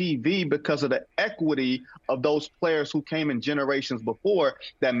on TV because of the equity of those players who came in generations before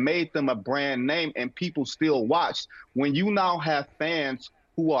that made them a brand name, and people still watch. When you now have fans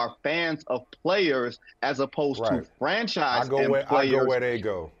who are fans of players as opposed to franchise players. I go where they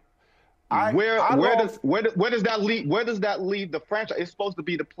go. Where does that leave? Where does that leave the franchise? It's supposed to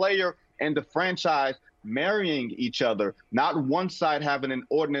be the player and the franchise marrying each other, not one side having an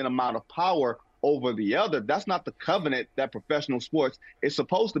inordinate amount of power over the other. That's not the covenant that professional sports is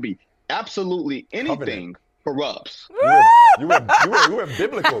supposed to be. Absolutely anything corrupts. You went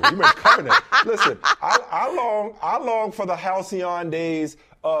biblical. You went covenant. Listen, I long for the halcyon days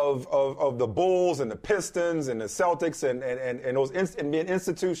of the Bulls and the Pistons and the Celtics and those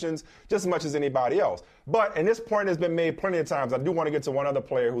institutions just as much as anybody else. But, and this point has been made plenty of times. I do want to get to one other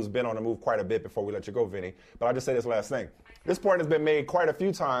player who's been on the move quite a bit before we let you go, Vinny. But I'll just say this last thing. This point has been made quite a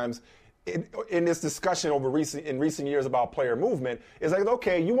few times in this discussion in recent years about player movement. It's like,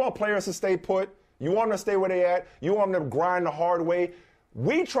 okay, you want players to stay put. You want them to stay where they at. You want them to grind the hard way.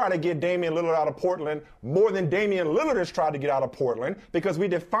 We try to get Damian Lillard out of Portland more than Damian Lillard has tried to get out of Portland, because we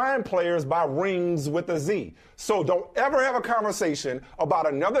define players by rings with a Z. So don't ever have a conversation about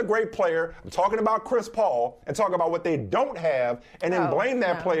another great player. I'm talking about Chris Paul, and talk about what they don't have and then blame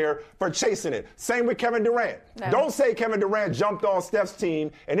that player for chasing it. Same with Kevin Durant. No. Don't say Kevin Durant jumped on Steph's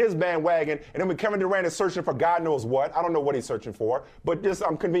team and his bandwagon, and then when Kevin Durant is searching for God knows what, I don't know what he's searching for, but just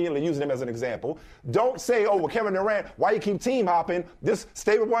I'm conveniently using him as an example. Don't say, oh, well, Kevin Durant, why you keep team hopping? Just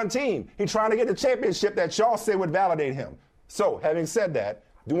stay with one team. He's trying to get the championship that y'all say would validate him. So, having said that,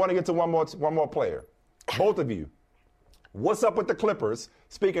 do want to get to one more player. Both of you. What's up with the Clippers,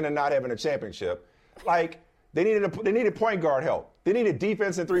 speaking of not having a championship? Like, they needed point guard help. They needed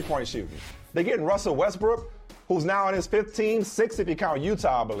defense and three-point shooting. They're getting Russell Westbrook, who's now on his 5th team, 6th if you count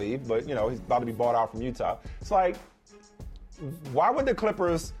Utah, I believe, but, he's about to be bought out from Utah. It's like, why would the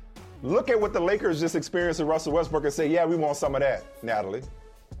Clippers look at what the Lakers just experienced with Russell Westbrook and say, yeah, we want some of that, Natalie?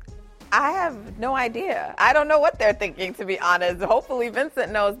 I have no idea. I don't know what they're thinking, to be honest. Hopefully Vincent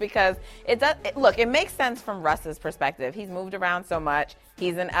knows, because it makes sense from Russ's perspective. He's moved around so much.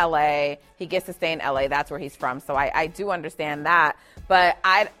 He's in LA. He gets to stay in LA. That's where he's from. So I do understand that. But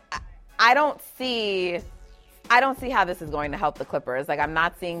I don't see how this is going to help the Clippers. Like, I'm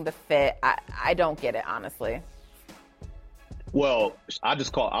not seeing the fit. I don't get it, honestly. Well, I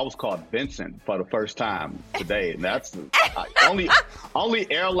was called Vincent for the first time today, and that's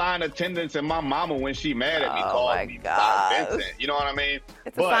only airline attendants and my mama, when she mad at me, called me Vincent. You know what I mean?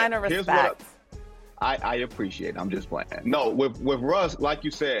 It's a sign of respect. I appreciate it. I'm just playing. No, with Russ, like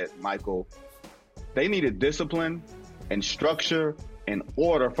you said, Michael, they needed discipline and structure and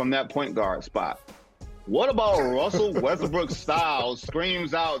order from that point guard spot. What about Russell Westbrook's style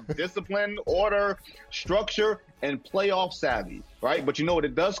screams out discipline, order, structure, and playoff savvy, right? But you know what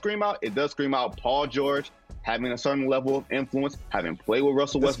it does scream out? It does scream out Paul George having a certain level of influence, having played with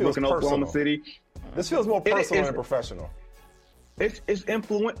Russell Westbrook in Oklahoma City. This feels more personal than professional. It's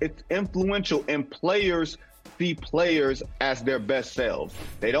influential, and players see players as their best selves.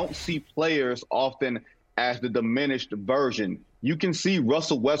 They don't see players often as the diminished version. You can see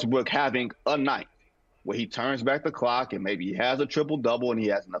Russell Westbrook having a night where he turns back the clock and maybe he has a triple-double and he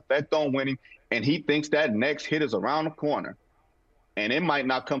has an effect on winning, and he thinks that next hit is around the corner. And it might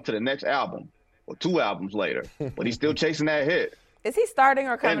not come to the next album or 2 albums later, but he's still chasing that hit. Is he starting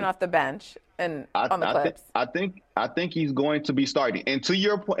or coming off the bench on the Clips? I think he's going to be starting. And to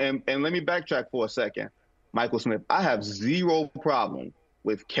your point, and let me backtrack for a second, Michael Smith, I have zero problem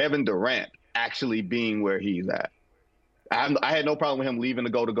with Kevin Durant actually being where he's at. I had no problem with him leaving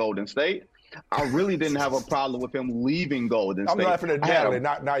to go to Golden State. I really didn't have a problem with him leaving Golden State. I'm laughing at Natalie,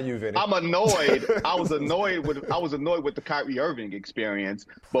 not you, Vinny. I'm annoyed. I was annoyed with the Kyrie Irving experience.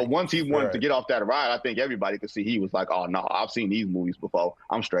 But once he wanted to get off that ride, I think everybody could see he was like, "Oh no, I've seen these movies before.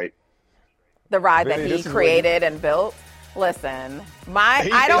 I'm straight." The ride Vinny, that he created and built. Listen,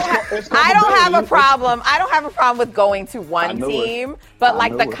 I don't have a problem. I don't have a problem with going to one team, but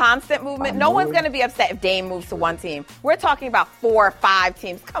like the constant movement, no one's going to be upset if Dame moves to one team. We're talking about 4 or 5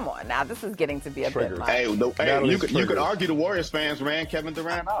 teams. Come on now, this is getting to be a bit much. Hey, you could argue the Warriors fans ran Kevin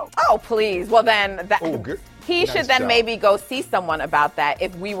Durant out. Oh, please. Well, then he should then maybe go see someone about that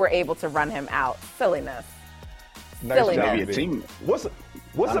if we were able to run him out. Silliness. Maybe a team.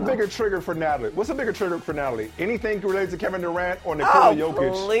 What's a bigger trigger for Natalie? Anything related to Kevin Durant or Nikola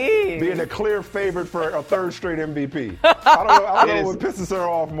Jokic being a clear favorite for a 3rd straight MVP? I don't know what pisses her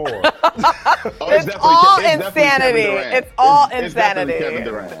off more. It's all insanity. It's all insanity. It's definitely Kevin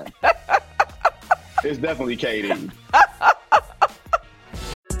Durant. It's definitely KD.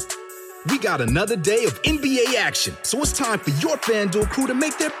 We got another day of NBA action, so it's time for your FanDuel crew to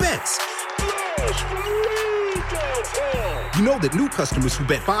make their bets. You know that new customers who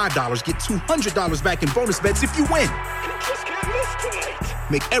bet $5 get $200 back in bonus bets if you win.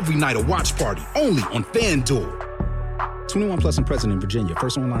 Make every night a watch party only on FanDuel. 21 plus and present in Virginia.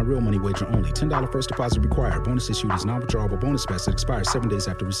 First online real money wager only. $10 first deposit required. Bonus issued is non-withdrawable bonus bets that expires 7 days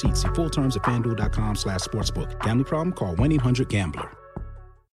after receipt. See full terms at FanDuel.com/sportsbook. Gambling problem? Call 1-800-GAMBLER.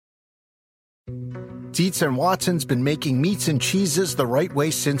 Dietz and Watson's been making meats and cheeses the right way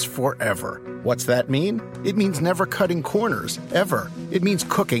since forever. What's that mean? It means never cutting corners, ever. It means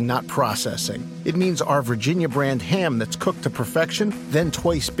cooking, not processing. It means our Virginia brand ham that's cooked to perfection, then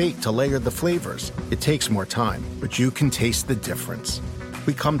twice baked to layer the flavors. It takes more time, but you can taste the difference.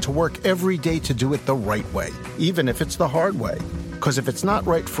 We come to work every day to do it the right way, even if it's the hard way. Because if it's not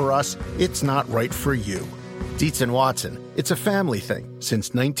right for us, it's not right for you. Dietz and Watson, it's a family thing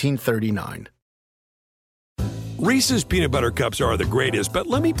since 1939. Reese's peanut butter cups are the greatest, but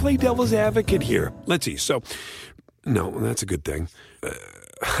let me play devil's advocate here. Let's see. So, no, that's a good thing.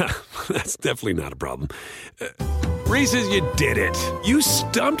 That's definitely not a problem. Reese's, you did it. You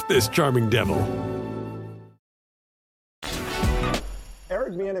stumped this charming devil.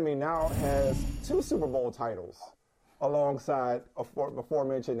 Eric Bieniemy now has 2 Super Bowl titles alongside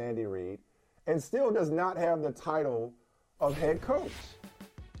aforementioned Andy Reid, and still does not have the title of head coach.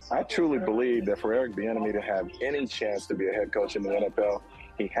 I truly believe that for Eric Bieniemy to have any chance to be a head coach in the NFL,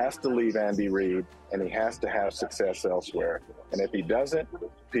 he has to leave Andy Reid and he has to have success elsewhere. And if he doesn't,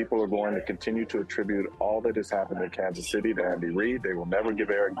 people are going to continue to attribute all that has happened in Kansas City to Andy Reid. They will never give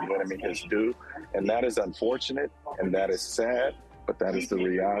Eric Bieniemy his due. And that is unfortunate and that is sad, but that is the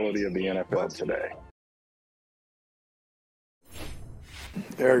reality of the NFL today.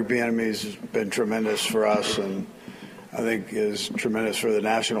 Eric Bieniemy has been tremendous for us, and I think is tremendous for the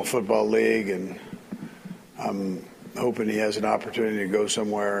National Football League, and I'm hoping he has an opportunity to go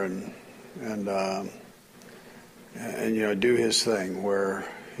somewhere and you know, do his thing where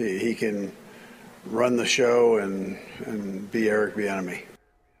he can run the show and be Eric Bieniemy.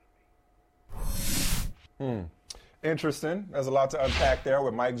 Interesting. There's a lot to unpack there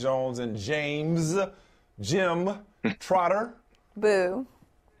with Mike Jones and Jim Trotter. Boo.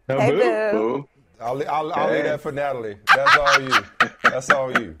 No, hey, boo. Boo. I'll leave that for Natalie. That's all you. That's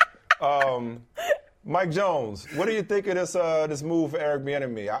all you. Mike Jones, what do you think of this move for Eric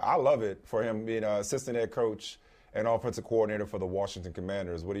Bieniemy? I love it for him being an assistant head coach and offensive coordinator for the Washington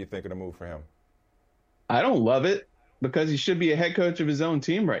Commanders. What do you think of the move for him? I don't love it because he should be a head coach of his own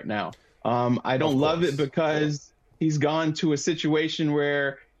team right now. I don't love it because he's gone to a situation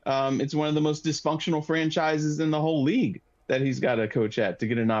where it's one of the most dysfunctional franchises in the whole league that he's got to coach at to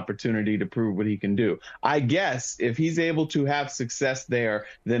get an opportunity to prove what he can do. I guess if he's able to have success there,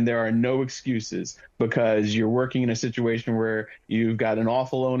 then there are no excuses because you're working in a situation where you've got an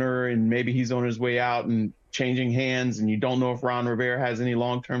awful owner and maybe he's on his way out and changing hands, and you don't know if Ron Rivera has any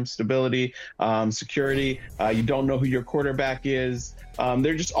long-term stability, security. You don't know who your quarterback is.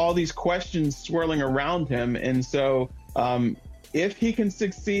 There are just all these questions swirling around him. And so if he can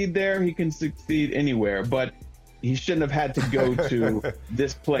succeed there, he can succeed anywhere. But he shouldn't have had to go to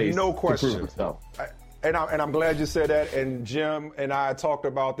this place no question. to prove himself. And I'm glad you said that. And Jim and I talked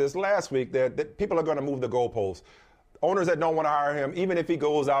about this last week, that people are going to move the goalposts. Owners that don't want to hire him, even if he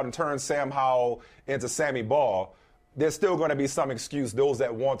goes out and turns Sam Howell into Sammy Ball, there's still going to be some excuse, those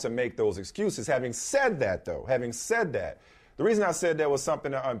that want to make those excuses. Having said that, the reason I said that was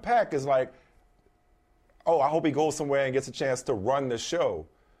something to unpack is like, oh, I hope he goes somewhere and gets a chance to run the show.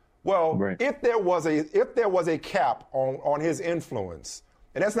 Well, right. if there was a cap on his influence,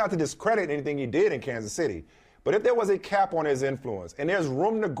 and that's not to discredit anything he did in Kansas City, but if there was a cap on his influence and there's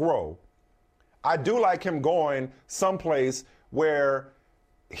room to grow, I do like him going someplace where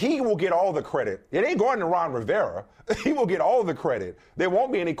he will get all the credit. It ain't going to Ron Rivera. He will get all the credit. There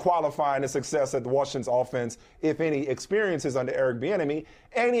won't be any qualifying the success that the Washington's offense, if any, experiences under Eric Bieniemy,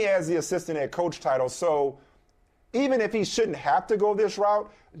 and he has the assistant head coach title. So even if he shouldn't have to go this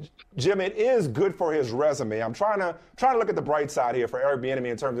route, Jim, it is good for his resume. I'm trying to look at the bright side here for Eric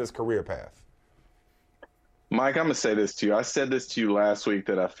Bieniemy in terms of his career path. Mike, I'm going to say this to you. I said this to you last week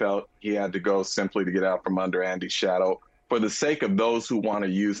that I felt he had to go simply to get out from under Andy's shadow for the sake of those who want to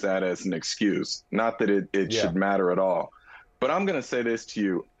use that as an excuse. Not that it should matter at all. But I'm going to say this to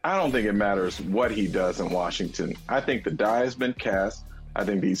you. I don't think it matters what he does in Washington. I think the die has been cast. I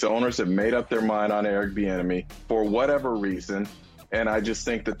think these owners have made up their mind on Eric Bieniemy for whatever reason. And I just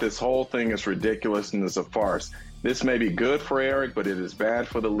think that this whole thing is ridiculous and is a farce. This may be good for Eric, but it is bad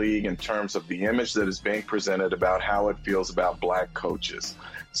for the league in terms of the image that is being presented about how it feels about black coaches.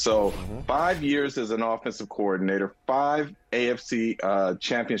 So 5 years as an offensive coordinator, 5 AFC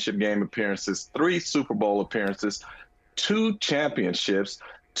championship game appearances, 3 Super Bowl appearances, 2 championships,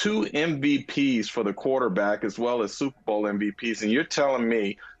 2 MVPs for the quarterback, as well as Super Bowl MVPs. And you're telling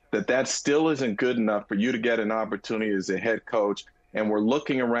me that still isn't good enough for you to get an opportunity as a head coach. And we're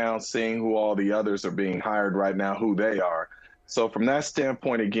looking around, seeing who all the others are being hired right now, who they are. So from that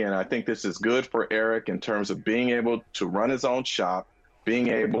standpoint, again, I think this is good for Eric in terms of being able to run his own shop, being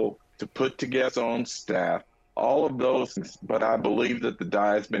able to put together his own staff, all of those things. But I believe that the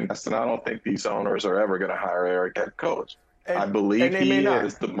die has been cast, and I don't think these owners are ever going to hire Eric head coach. I believe he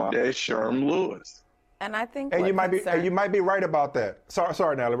is the modern-day Sherm Lewis. And I think you might be right about that.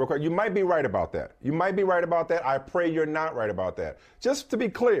 Sorry, Natalie, real quick. You might be right about that. I pray you're not right about that. Just to be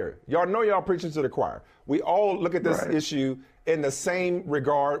clear, y'all know y'all preaching to the choir. We all look at this issue in the same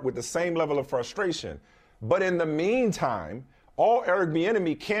regard with the same level of frustration. But in the meantime, all Eric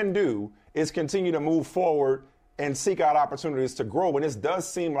Bieniemy can do is continue to move forward and seek out opportunities to grow. And this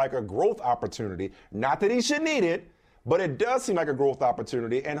does seem like a growth opportunity. Not that he should need it, but it does seem like a growth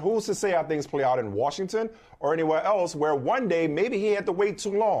opportunity. And who's to say how things play out in Washington or anywhere else where one day maybe he had to wait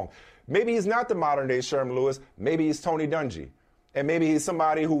too long. Maybe he's not the modern-day Sherm Lewis. Maybe he's Tony Dungy. And maybe he's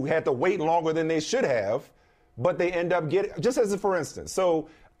somebody who had to wait longer than they should have, but they end up getting, just as a for instance. So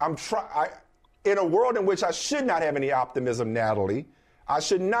in a world in which I should not have any optimism, Natalie, I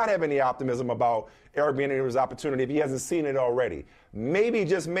should not have any optimism about Eric Bieniemy's opportunity if he hasn't seen it already. Maybe,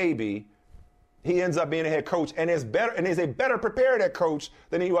 just maybe, he ends up being a head coach and is a better prepared head coach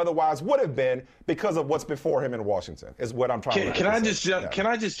than he otherwise would have been because of what's before him in Washington, is what I'm trying to say. Can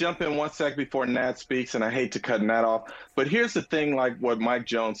I just jump in 1 sec before Nat speaks? And I hate to cut Nat off, but here's the thing, like what Mike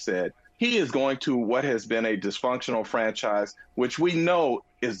Jones said. He is going to what has been a dysfunctional franchise, which we know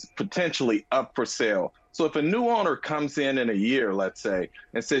is potentially up for sale. So if a new owner comes in a year, let's say,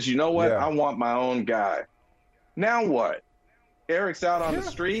 and says, you know what, I want my own guy. Now what? Eric's out on the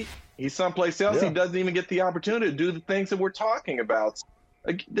street. He's someplace else. He doesn't even get the opportunity to do the things that we're talking about.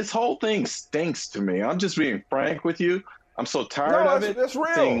 This whole thing stinks to me. I'm just being frank with you. I'm so tired of it. That's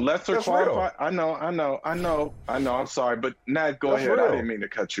real. Seeing lesser That's qualified. real. I know. I'm sorry, but Nat, go ahead. Real. I didn't mean to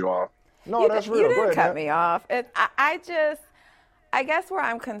cut you off. No, that's real. You didn't cut me off. I guess where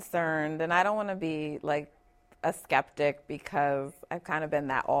I'm concerned, and I don't want to be like a skeptic because I've kind of been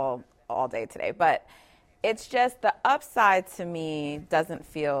that all day today, but it's just the upside to me doesn't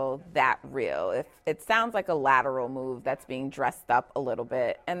feel that real. It sounds like a lateral move that's being dressed up a little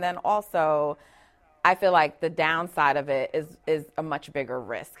bit. And then also, I feel like the downside of it is a much bigger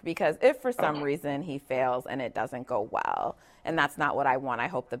risk because if for some reason he fails and it doesn't go well, and that's not what I want, I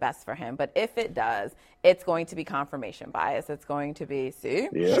hope the best for him. But if it does, it's going to be confirmation bias. It's going to be,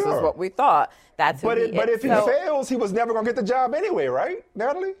 this is what we thought. That's but if he fails, he was never going to get the job anyway, right,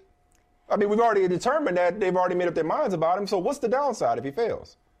 Natalie? I mean, we've already determined that they've already made up their minds about him. So what's the downside if he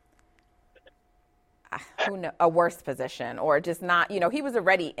fails? a worse position, or just not, he was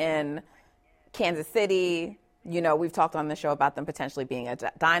already in Kansas City. We've talked on the show about them potentially being a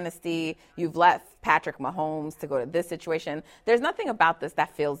dynasty. You've left Patrick Mahomes to go to this situation. There's nothing about this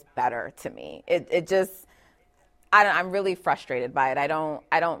that feels better to me. It just, I'm really frustrated by it. I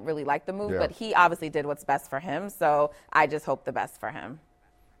don't really like the move, but he obviously did what's best for him. So I just hope the best for him.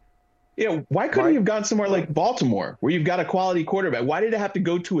 Yeah, why couldn't you have gone somewhere like Baltimore, where you've got a quality quarterback? Why did it have to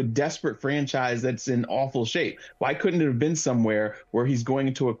go to a desperate franchise that's in awful shape? Why couldn't it have been somewhere where he's going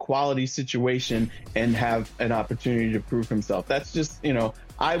into a quality situation and have an opportunity to prove himself? That's just,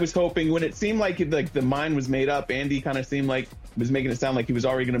 I was hoping when it seemed like the mind was made up, Andy kind of seemed like was making it sound like he was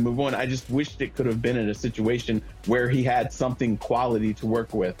already going to move on. I just wished it could have been in a situation where he had something quality to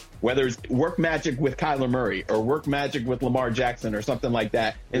work with, whether it's work magic with Kyler Murray or work magic with Lamar Jackson or something like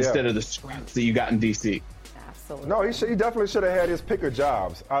that, instead of the scraps that you got in D.C. Absolutely. No, he definitely should have had his pick of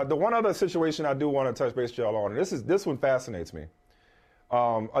jobs. The one other situation I do want to touch base with y'all on, and this one fascinates me.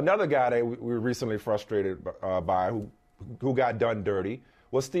 Another guy that we were recently frustrated by, who got done dirty,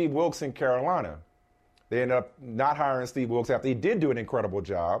 was Steve Wilks in Carolina. They ended up not hiring Steve Wilks after he did do an incredible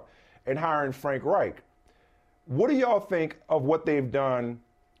job, and hiring Frank Reich. What do y'all think of what they've done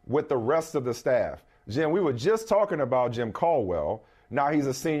with the rest of the staff? Jim, we were just talking about Jim Caldwell. Now he's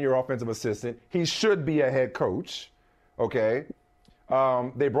a senior offensive assistant. He should be a head coach, okay?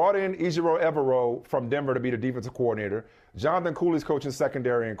 They brought in Ejiro Evero from Denver to be the defensive coordinator. Jonathan Cooley's coaching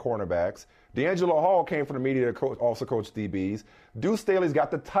secondary and cornerbacks. D'Angelo Hall came from the media to also coach DBs. Deuce Staley's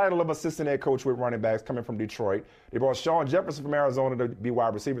got the title of assistant head coach with running backs coming from Detroit. They brought Sean Jefferson from Arizona to be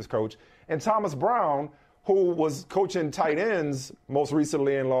wide receivers coach. And Thomas Brown, who was coaching tight ends most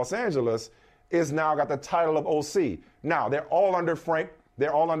recently in Los Angeles, is now got the title of OC. Now, they're all under Frank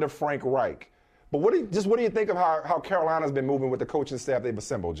Reich. But what do you think of how Carolina's been moving with the coaching staff they've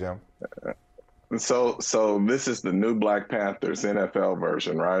assembled, Jim? So this is the new Black Panthers NFL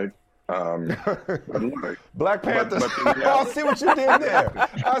version, right? Black Panthers. I see what you did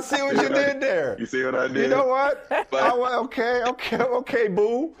there. You see what I did? You know what? Okay,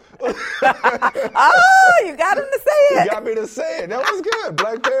 boo. Oh, you got him to say it. You got me to say it. That was good.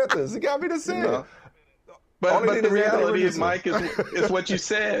 Black Panthers. You got me to say it. But the reality is, Mike, is what you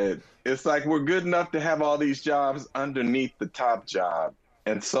said. It's like we're good enough to have all these jobs underneath the top job.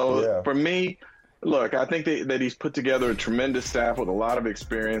 And so for me, look, I think that he's put together a tremendous staff with a lot of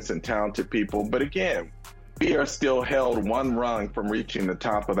experience and talented people. But again, we are still held one rung from reaching the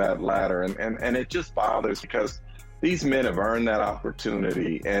top of that ladder. And it just bothers because these men have earned that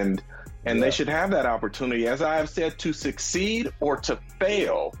opportunity. And they should have that opportunity, as I have said, to succeed or to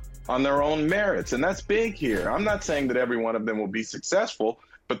fail on their own merits. And that's big here. I'm not saying that every one of them will be successful,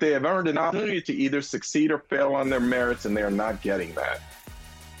 but they have earned an opportunity to either succeed or fail on their merits, and they are not getting that.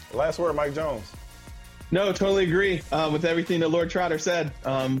 Last word, Mike Jones. No, totally agree with everything that Lord Trotter said.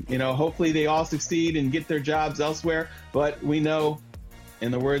 Hopefully they all succeed and get their jobs elsewhere. But we know,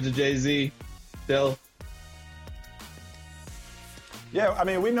 in the words of Jay-Z, still. Yeah, I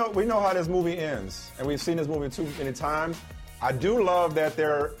mean, we know how this movie ends, and we've seen this movie too many times. I do love that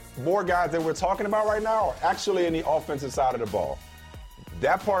there are more guys that we're talking about right now are actually in the offensive side of the ball.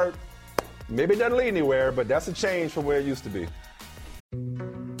 That part maybe doesn't lead anywhere, but that's a change from where it used to be.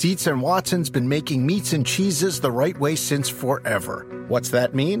 Dietz & Watson's been making meats and cheeses the right way since forever. What's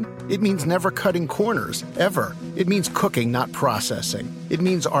that mean? It means never cutting corners, ever. It means cooking, not processing. It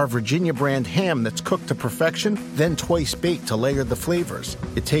means our Virginia brand ham that's cooked to perfection, then twice baked to layer the flavors.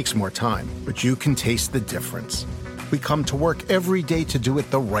 It takes more time, but you can taste the difference. We come to work every day to do it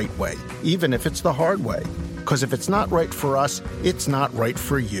the right way, even if it's the hard way. Because if it's not right for us, it's not right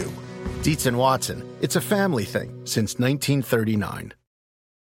for you. Dietz & Watson, it's a family thing since 1939.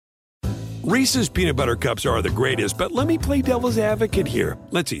 Reese's Peanut Butter Cups are the greatest, but let me play devil's advocate here.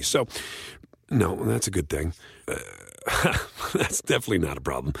 Let's see. So, no, that's a good thing. That's definitely not a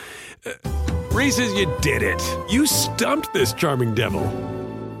problem. Reese's, you did it. You stumped this charming devil.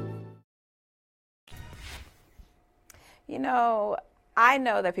 I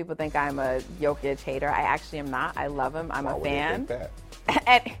know that people think I'm a Jokic hater. I actually am not. I love him. I'm a fan. Why would they think that?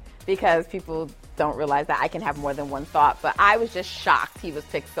 And because people don't realize that I can have more than one thought. But I was just shocked he was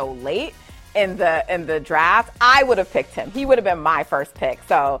picked so late in the draft. I would have picked him. He would have been my first pick.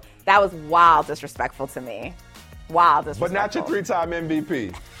 So that was wild disrespectful to me. Wild disrespectful. But not your three-time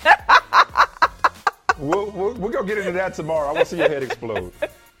MVP. We're going to get into that tomorrow. I want to see your head explode.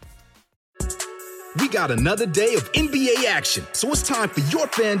 We got another day of NBA action, so it's time for your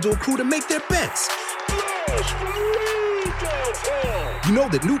FanDuel crew to make their bets. You know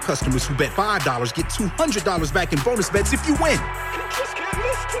that new customers who bet $5 get $200 back in bonus bets if you win.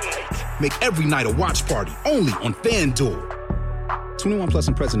 Make every night a watch party only on FanDuel. 21 plus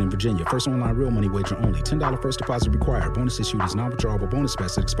and present in Virginia. First online real money wager only. $10 first deposit required. Bonus issued is non-withdrawable bonus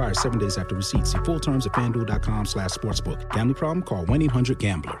bets that expires 7 days after receipt. See full terms at FanDuel.com/sportsbook. Gambling problem? Call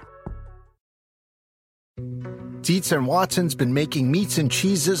 1-800-GAMBLER. Dietz & Watson's been making meats and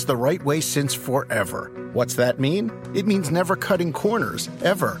cheeses the right way since forever. What's that mean? It means never cutting corners,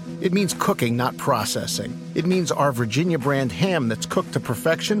 ever. It means cooking, not processing. It means our Virginia brand ham that's cooked to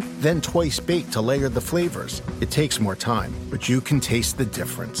perfection, then twice baked to layer the flavors. It takes more time, but you can taste the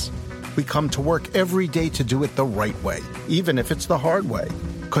difference. We come to work every day to do it the right way, even if it's the hard way.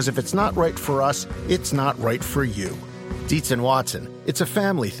 Because if it's not right for us, it's not right for you. Dietz & Watson, it's a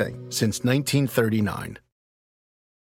family thing since 1939.